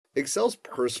Excel's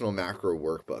personal macro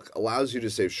workbook allows you to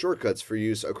save shortcuts for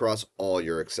use across all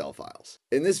your Excel files.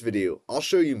 In this video, I'll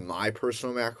show you my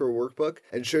personal macro workbook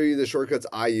and show you the shortcuts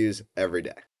I use every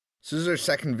day. So this is our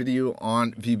second video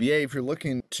on VBA. If you're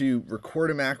looking to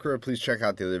record a macro, please check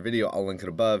out the other video. I'll link it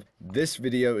above. This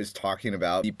video is talking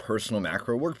about the personal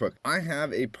macro workbook. I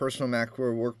have a personal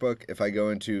macro workbook. If I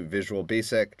go into Visual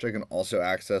Basic, which I can also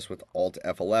access with Alt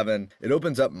F11, it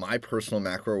opens up my personal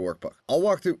macro workbook. I'll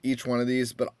walk through each one of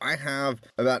these, but I have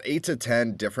about 8 to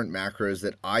 10 different macros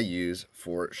that I use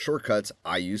for shortcuts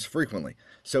I use frequently.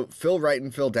 So fill right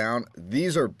and fill down,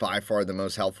 these are by far the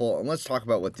most helpful, and let's talk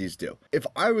about what these do. If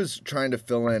I was trying to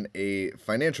fill in a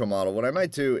financial model, what I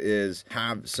might do is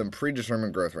have some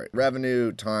predetermined growth rate.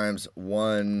 Revenue times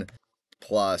 1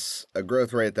 plus a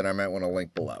growth rate that I might want to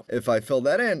link below. If I fill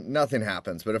that in, nothing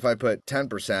happens. But if I put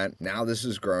 10%, now this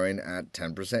is growing at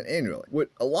 10% annually. What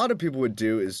a lot of people would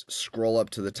do is scroll up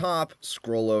to the top,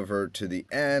 scroll over to the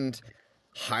end,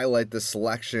 highlight the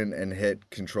selection and hit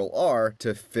Control R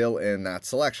to fill in that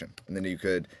selection. And then you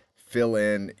could fill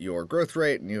in your growth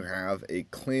rate and you have a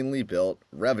cleanly built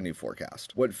revenue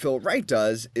forecast. What fill right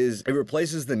does is it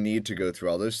replaces the need to go through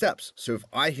all those steps. So if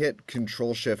I hit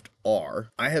Control Shift R,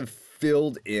 I have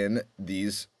filled in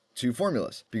these two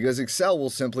formulas because Excel will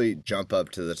simply jump up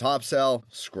to the top cell,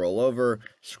 scroll over,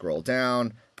 scroll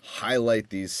down, highlight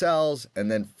these cells,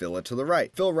 and then fill it to the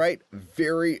right. Fill right,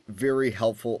 very, very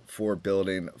helpful for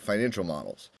building financial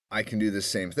models. I can do the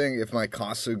same thing if my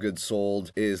cost of goods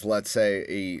sold is, let's say,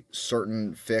 a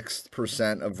certain fixed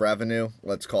percent of revenue.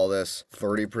 Let's call this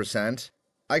 30%.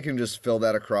 I can just fill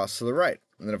that across to the right.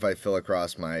 And then if I fill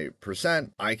across my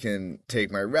percent, I can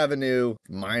take my revenue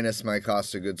minus my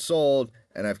cost of goods sold,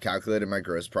 and I've calculated my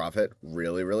gross profit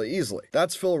really, really easily.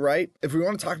 That's fill right. If we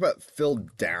want to talk about fill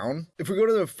down, if we go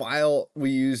to the file we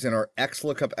use in our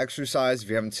XLOOKUP exercise, if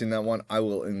you haven't seen that one, I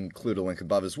will include a link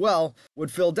above as well.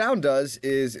 What fill down does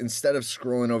is instead of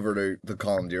scrolling over to the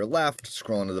column to your left,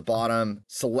 scrolling to the bottom,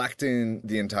 selecting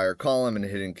the entire column and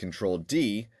hitting Control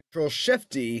D, Control Shift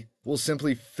D will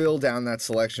simply fill down that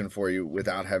selection for you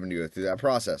without having to go through that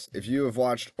process. If you have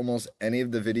watched almost any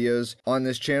of the videos on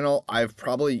this channel, I've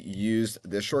probably used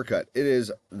this shortcut. It is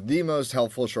the most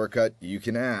helpful shortcut you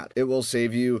can add. It will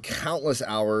save you countless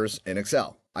hours in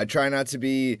Excel. I try not to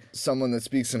be someone that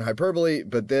speaks in hyperbole,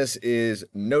 but this is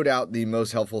no doubt the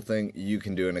most helpful thing you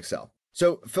can do in Excel.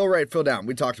 So fill right, fill down,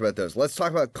 we talked about those. Let's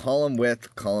talk about column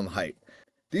width, column height.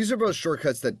 These are both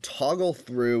shortcuts that toggle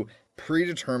through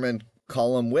predetermined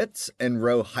column widths and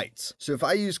row heights. So if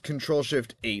I use Control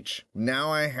Shift H, now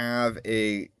I have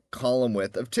a column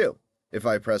width of 2. If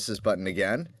I press this button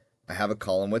again, I have a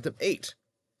column width of 8.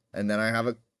 And then I have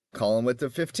a column width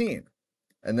of 15.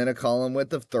 And then a column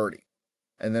width of 30.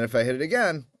 And then if I hit it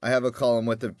again, I have a column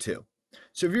width of 2.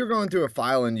 So if you're going through a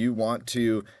file and you want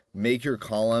to make your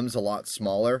columns a lot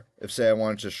smaller, if say I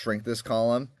wanted to shrink this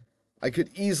column, I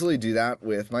could easily do that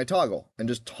with my toggle and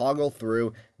just toggle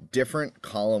through different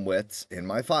column widths in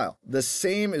my file. The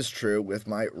same is true with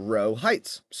my row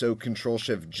heights. So Control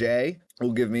Shift J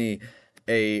will give me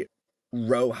a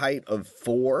row height of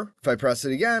 4. If I press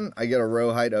it again, I get a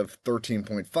row height of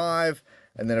 13.5.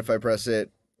 And then if I press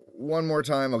it one more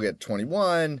time, I'll get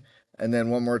 21. And then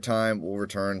one more time, we'll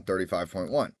return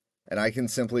 35.1. And I can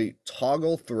simply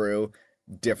toggle through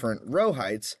different row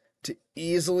heights to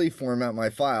easily format my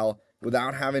file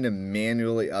without having to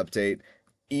manually update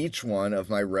each one of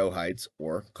my row heights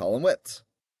or column widths.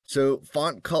 So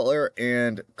font color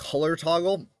and color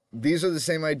toggle, these are the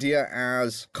same idea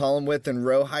as column width and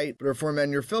row height, but are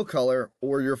formatting your fill color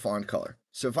or your font color.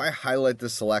 So if I highlight the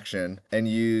selection and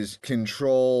use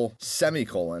Control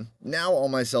semicolon, now all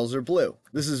my cells are blue.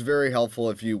 This is very helpful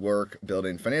if you work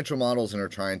building financial models and are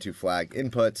trying to flag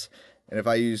inputs. And if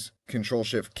I use Control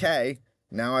Shift K,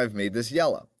 now I've made this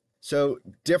yellow. So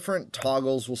different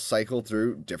toggles will cycle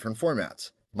through different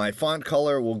formats. My font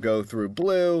color will go through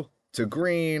blue to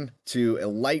green to a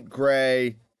light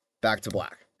gray back to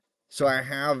black. So I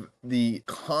have the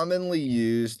commonly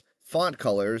used font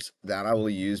colors that I will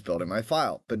use building my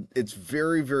file, but it's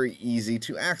very, very easy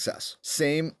to access.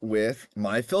 Same with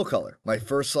my fill color. My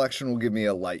first selection will give me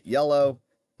a light yellow.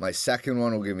 My second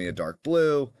one will give me a dark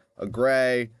blue, a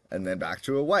gray, and then back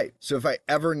to a white. So if I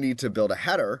ever need to build a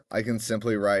header, I can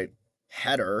simply write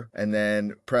header and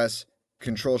then press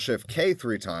Control Shift K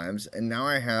 3 times, and now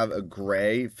I have a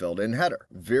gray filled in header.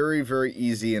 Very, very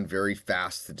easy and very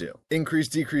fast to do. Increase,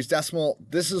 decrease decimal.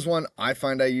 This is one I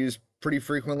find I use pretty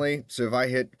frequently. So if I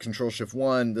hit Control Shift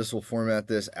 1, this will format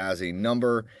this as a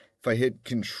number. If I hit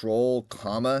Control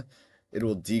comma, it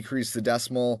will decrease the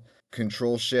decimal.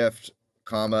 Control Shift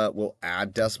comma will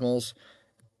add decimals.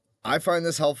 I find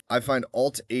this helpful. I find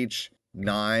Alt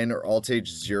H9 or Alt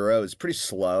H0 is pretty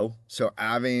slow, so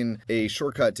having a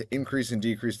shortcut to increase and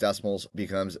decrease decimals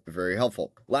becomes very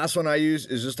helpful. Last one I use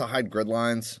is just to hide grid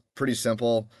lines. Pretty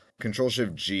simple.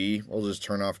 Control-Shift-G will just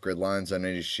turn off grid lines on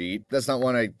any sheet. That's not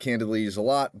one I candidly use a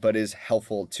lot, but is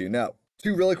helpful to know.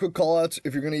 Two really quick callouts.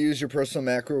 If you're going to use your personal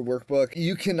macro workbook,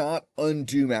 you cannot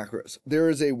undo macros. There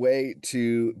is a way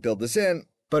to build this in,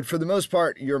 but for the most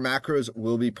part, your macros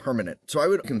will be permanent. So I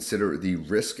would consider the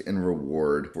risk and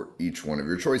reward for each one of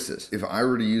your choices. If I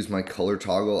were to use my color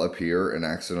toggle up here and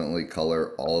accidentally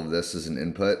color all of this as an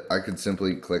input, I could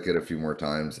simply click it a few more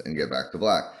times and get back to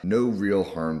black. No real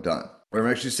harm done. I'm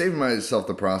actually saving myself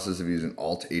the process of using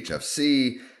Alt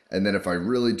HFC. And then if I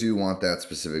really do want that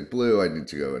specific blue, I need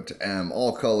to go into M,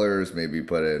 all colors, maybe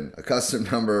put in a custom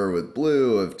number with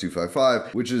blue of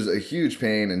 255, which is a huge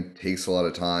pain and takes a lot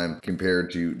of time compared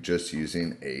to just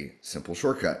using a simple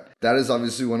shortcut. That is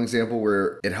obviously one example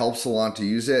where it helps a lot to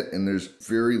use it, and there's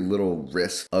very little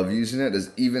risk of using it,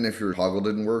 as even if your toggle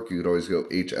didn't work, you could always go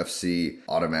HFC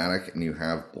automatic and you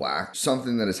have black.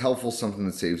 Something that is helpful, something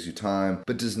that saves you time,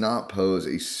 but does not pose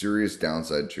a serious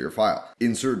downside to your file.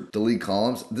 Insert delete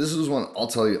columns. This is one I'll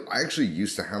tell you, I actually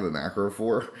used to have a macro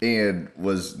for and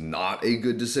was not a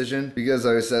good decision because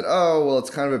I said, oh, well,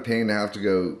 it's kind of a pain to have to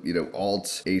go,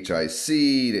 Alt HIC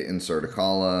to insert a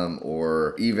column,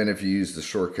 or even if you use the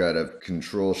shortcut of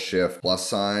Control Shift plus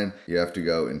sign, you have to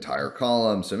go entire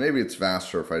column. So maybe it's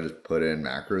faster if I just put in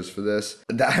macros for this.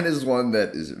 That is one that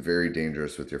is very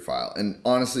dangerous with your file, and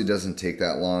honestly doesn't take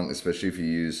that long, especially if you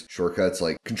use shortcuts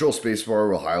like Control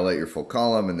Spacebar will highlight your full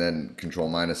column and then Control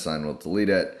minus sign will delete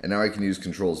it. And now I can use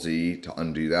Control Z to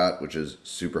undo that, which is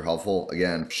super helpful.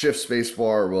 Again, Shift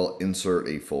Spacebar will insert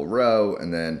a full row,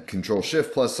 and then Control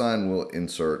Shift plus sign will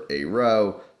insert a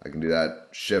row. I can do that.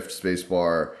 Shift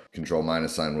Spacebar, Control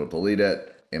minus sign will delete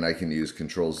it, and I can use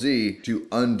Control Z to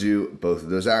undo both of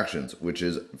those actions, which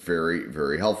is very,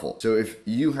 very helpful. So if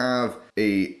you have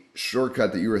a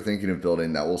shortcut that you were thinking of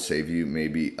building that will save you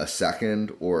maybe a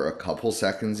second or a couple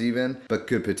seconds even, but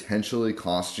could potentially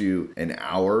cost you an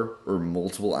hour or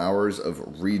multiple hours of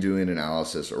redoing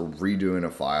analysis or redoing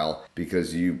a file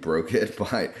because you broke it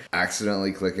by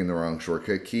accidentally clicking the wrong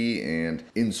shortcut key and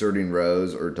inserting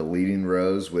rows or deleting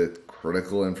rows with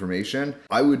critical information,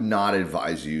 I would not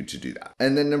advise you to do that.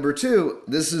 And then number two,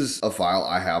 this is a file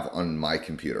I have on my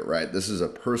computer, right? This is a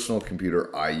personal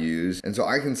computer I use. And so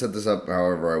I can set this up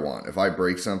however I want. If I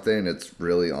break something, it's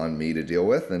really on me to deal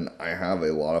with, and I have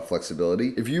a lot of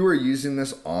flexibility. If you are using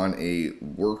this on a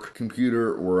work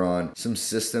computer or on some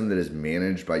system that is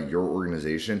managed by your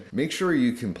organization, make sure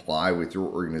you comply with your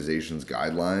organization's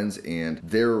guidelines and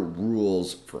their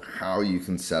rules for how you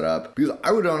can set up. Because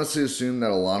I would honestly assume that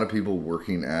a lot of people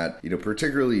working at,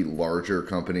 particularly larger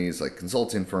companies like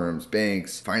consulting firms,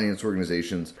 banks, finance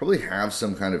organizations, probably have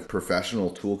some kind of professional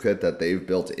toolkit that they've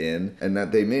built in, and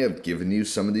that they may have given you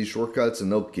some of these shortcuts, and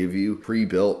they'll give you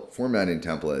pre-built formatting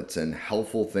templates and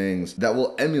helpful things that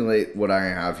will emulate what I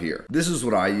have here. This is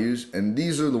what I use, and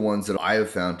these are the ones that I have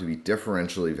found to be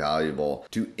differentially valuable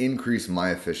to increase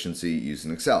my efficiency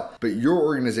using Excel. But your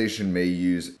organization may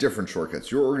use different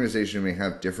shortcuts. Your organization may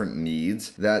have different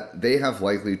needs that they have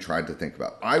likely tried to think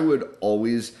about. I would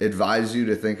always advise you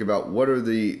to think about what are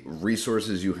the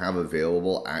resources you have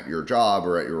available at your job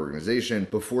or at your organization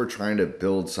before trying to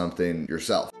build something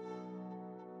yourself.